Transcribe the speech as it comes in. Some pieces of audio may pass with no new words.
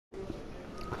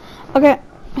Okay,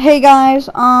 hey guys,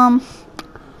 I'm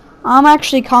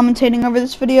actually commentating over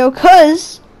this video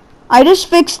because I just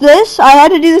fixed this. I had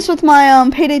to do this with my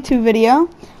Payday 2 video,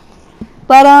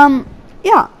 but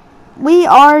yeah, we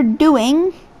are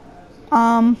doing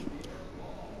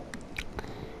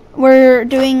we're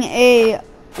doing a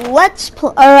let's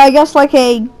play, or I guess like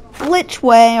a glitch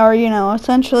way, or you know,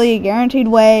 essentially a guaranteed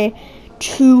way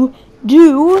to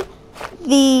do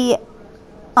the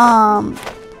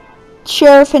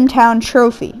Sheriff in Town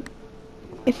trophy.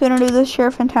 If you want to do the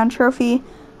Sheriff in Town trophy, you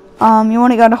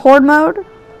want to go to Horde mode,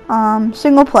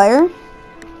 single player,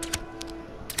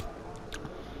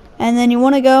 and then you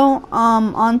want to go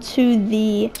onto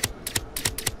the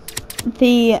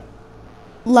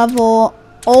level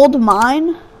Old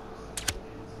Mine,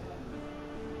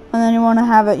 and then you want to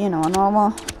have it, you know, a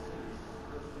normal,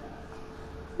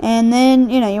 and then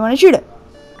you know you want to shoot it.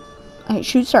 Okay,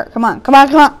 shoot start. Come on, come on,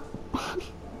 come on.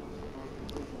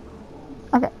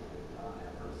 Okay.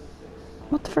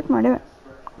 What the frick am I doing?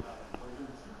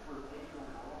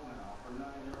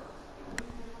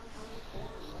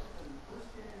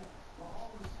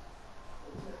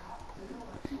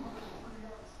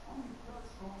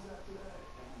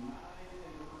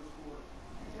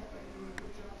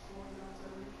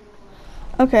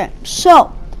 Okay,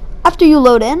 so after you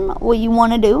load in, what you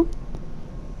want to do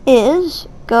is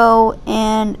go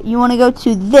and you want to go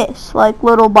to this like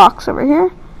little box over here.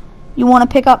 You want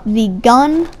to pick up the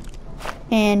gun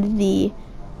and the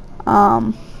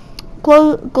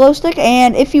glow stick,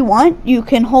 and if you want, you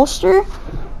can holster.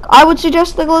 I would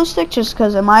suggest the glow stick just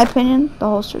because, in my opinion, the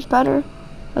holster's better,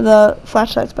 or the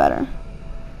flashlight's better.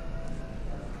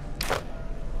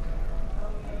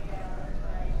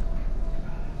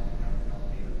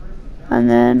 And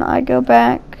then I go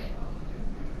back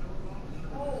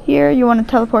here. You want to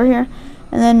teleport here,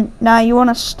 and then now you want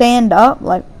to stand up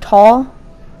like tall,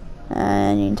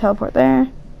 and you can teleport there.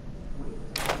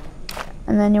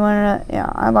 And then you want to,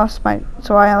 yeah, I lost my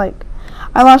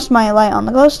light on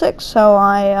the glow stick, so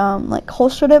I like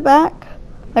holstered it back,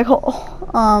 like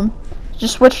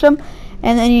just switched them,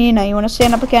 and then you know you want to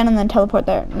stand up again and then teleport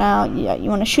there. Now, yeah, you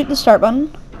want to shoot the start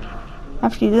button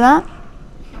after you do that,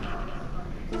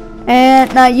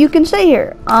 and now you can stay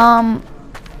here.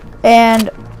 And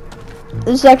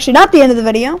this is actually not the end of the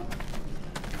video,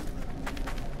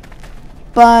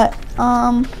 but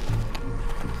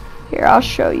here I'll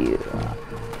show you.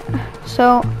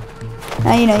 So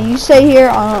now you know you stay here.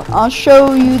 I'll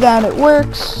show you that it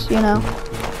works. You know.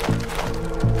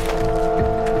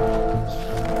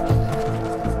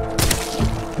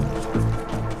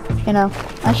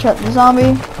 I shot the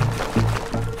zombie.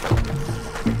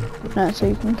 No, so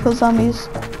you can kill zombies.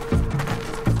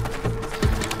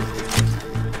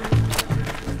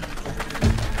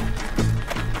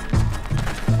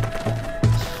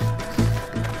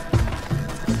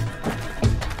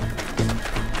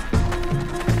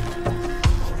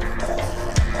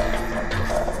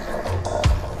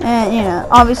 And, you know,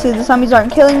 obviously the zombies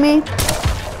aren't killing me.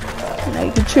 You know,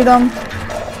 you can shoot them.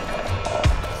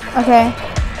 Okay.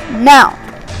 Now.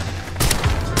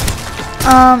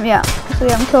 Yeah. So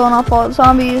yeah, I'm killing off all the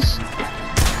zombies.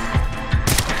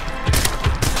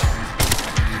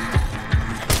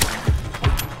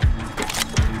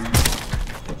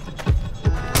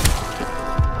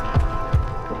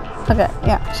 Okay,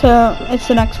 yeah. So it's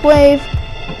the next wave.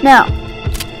 Now,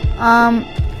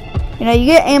 you know, you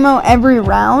get ammo every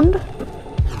round,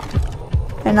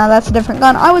 and now that's a different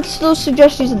gun. I would still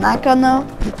suggest using that gun though.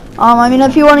 I mean,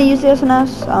 if you want to use the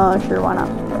SNS, sure, why not?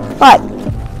 But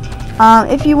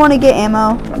if you want to get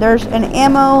ammo, there's an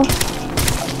ammo.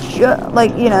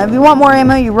 Like, you know, if you want more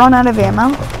ammo, you run out of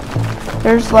ammo.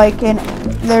 There's like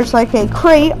a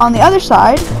crate on the other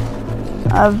side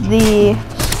of the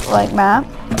like map,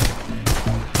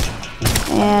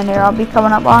 and here I'll be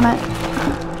coming up on it.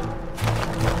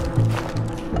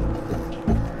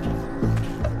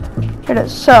 Here it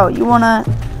is. So you wanna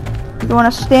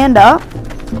stand up.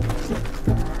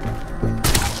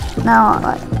 Now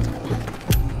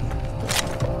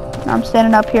I'm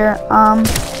standing up here.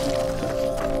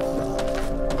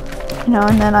 You know,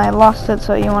 and then I lost it.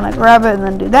 So you wanna grab it and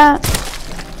then do that.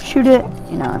 Shoot it.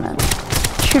 You know, and then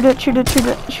shoot it. Shoot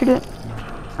it.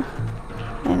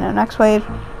 And the next wave.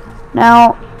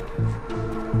 Now,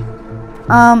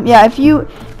 yeah, if you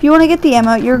want to get the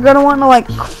ammo, you're going to want to like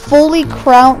fully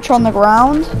crouch on the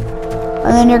ground,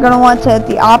 and then you're going to want to hit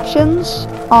the options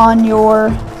on your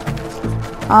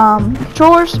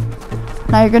controllers.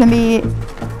 Now you're going to be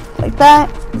like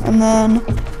that, and then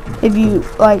if you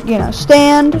like, you know,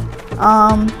 stand,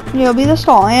 you'll be this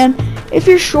tall. And if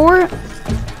you're short,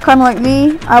 kind of like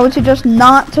me, I would suggest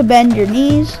not to bend your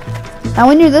knees. Now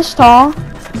when you're this tall,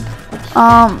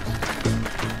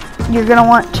 you're gonna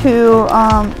want to,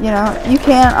 you know, you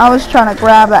can't. I was trying to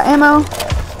grab that ammo,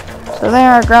 so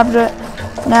there, I grabbed it.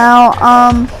 Now,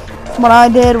 what I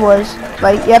did was,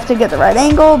 like, you have to get the right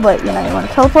angle, but you know, you want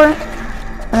to teleport,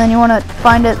 and then you want to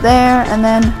find it there, and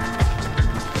then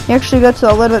you actually go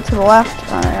to a little bit to the left.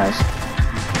 Oh, I was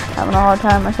having a hard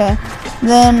time. Okay,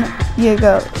 then you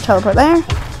go teleport there,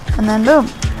 and then boom.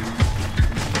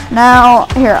 Now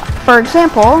here, for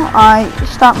example, I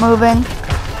stopped moving,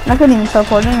 and I couldn't even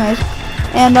teleport anyways.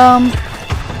 And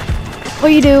what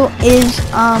you do is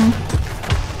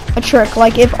a trick.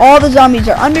 Like if all the zombies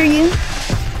are under you,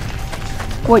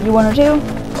 what you want to do,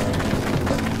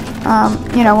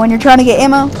 you know, when you're trying to get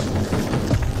ammo,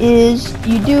 is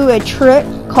you do a trick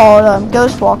called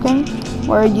ghost walking,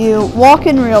 where you walk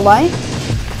in real life,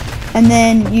 and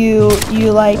then you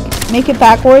like make it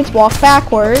backwards, walk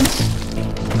backwards.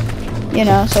 You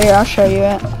know, so here, I'll show you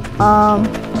it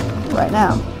right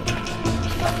now.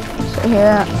 So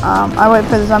here, I wait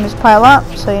for the zombies to pile up,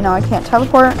 so you know I can't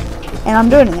teleport, and I'm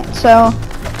doing it. So,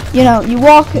 you know, you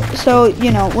walk, so,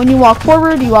 you know, when you walk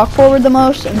forward the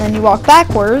most, and then you walk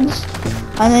backwards,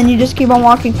 and then you just keep on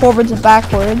walking forwards and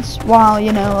backwards while,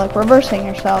 you know, like reversing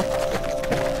yourself.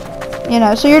 You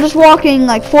know, so you're just walking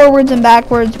like forwards and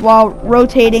backwards while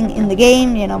rotating in the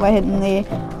game, you know, by hitting the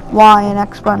Y and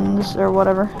X buttons or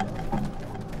whatever.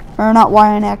 Or not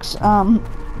Y and X,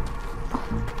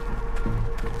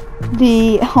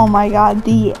 the, oh my god,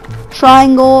 the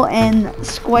triangle and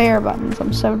square buttons.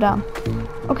 I'm so dumb.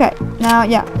 Okay, now,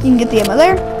 yeah, you can get the ammo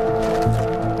there.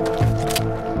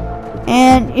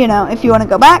 And, you know, if you want to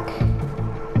go back,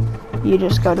 you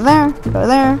just go to there, go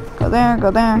there, go there,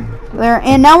 go there, go there.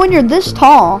 And now when you're this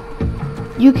tall,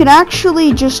 you can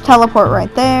actually just teleport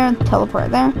right there,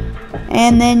 teleport right there.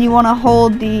 And then you want to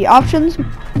hold the options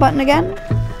button again.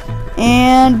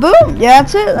 And boom, yeah,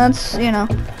 that's it. That's, you know,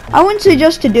 I wouldn't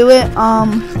suggest to do it,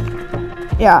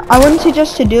 yeah, I wouldn't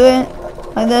suggest to do it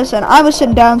like this. And I was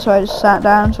sitting down, so I just sat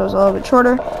down, so it was a little bit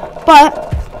shorter. But,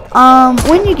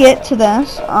 when you get to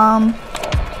this,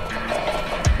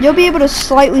 you'll be able to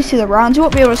slightly see the rounds. You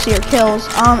won't be able to see your kills.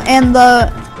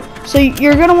 So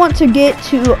you're gonna want to get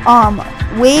to,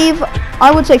 wave,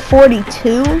 I would say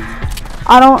 42.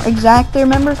 I don't exactly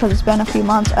remember because it's been a few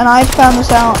months, and I found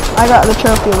this out. I got the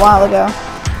trophy a while ago,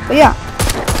 but yeah.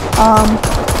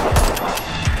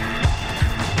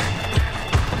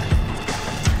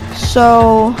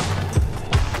 So,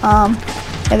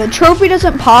 yeah, the trophy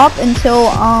doesn't pop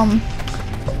until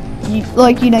you,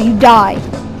 like, you know, you die.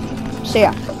 So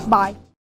yeah, bye.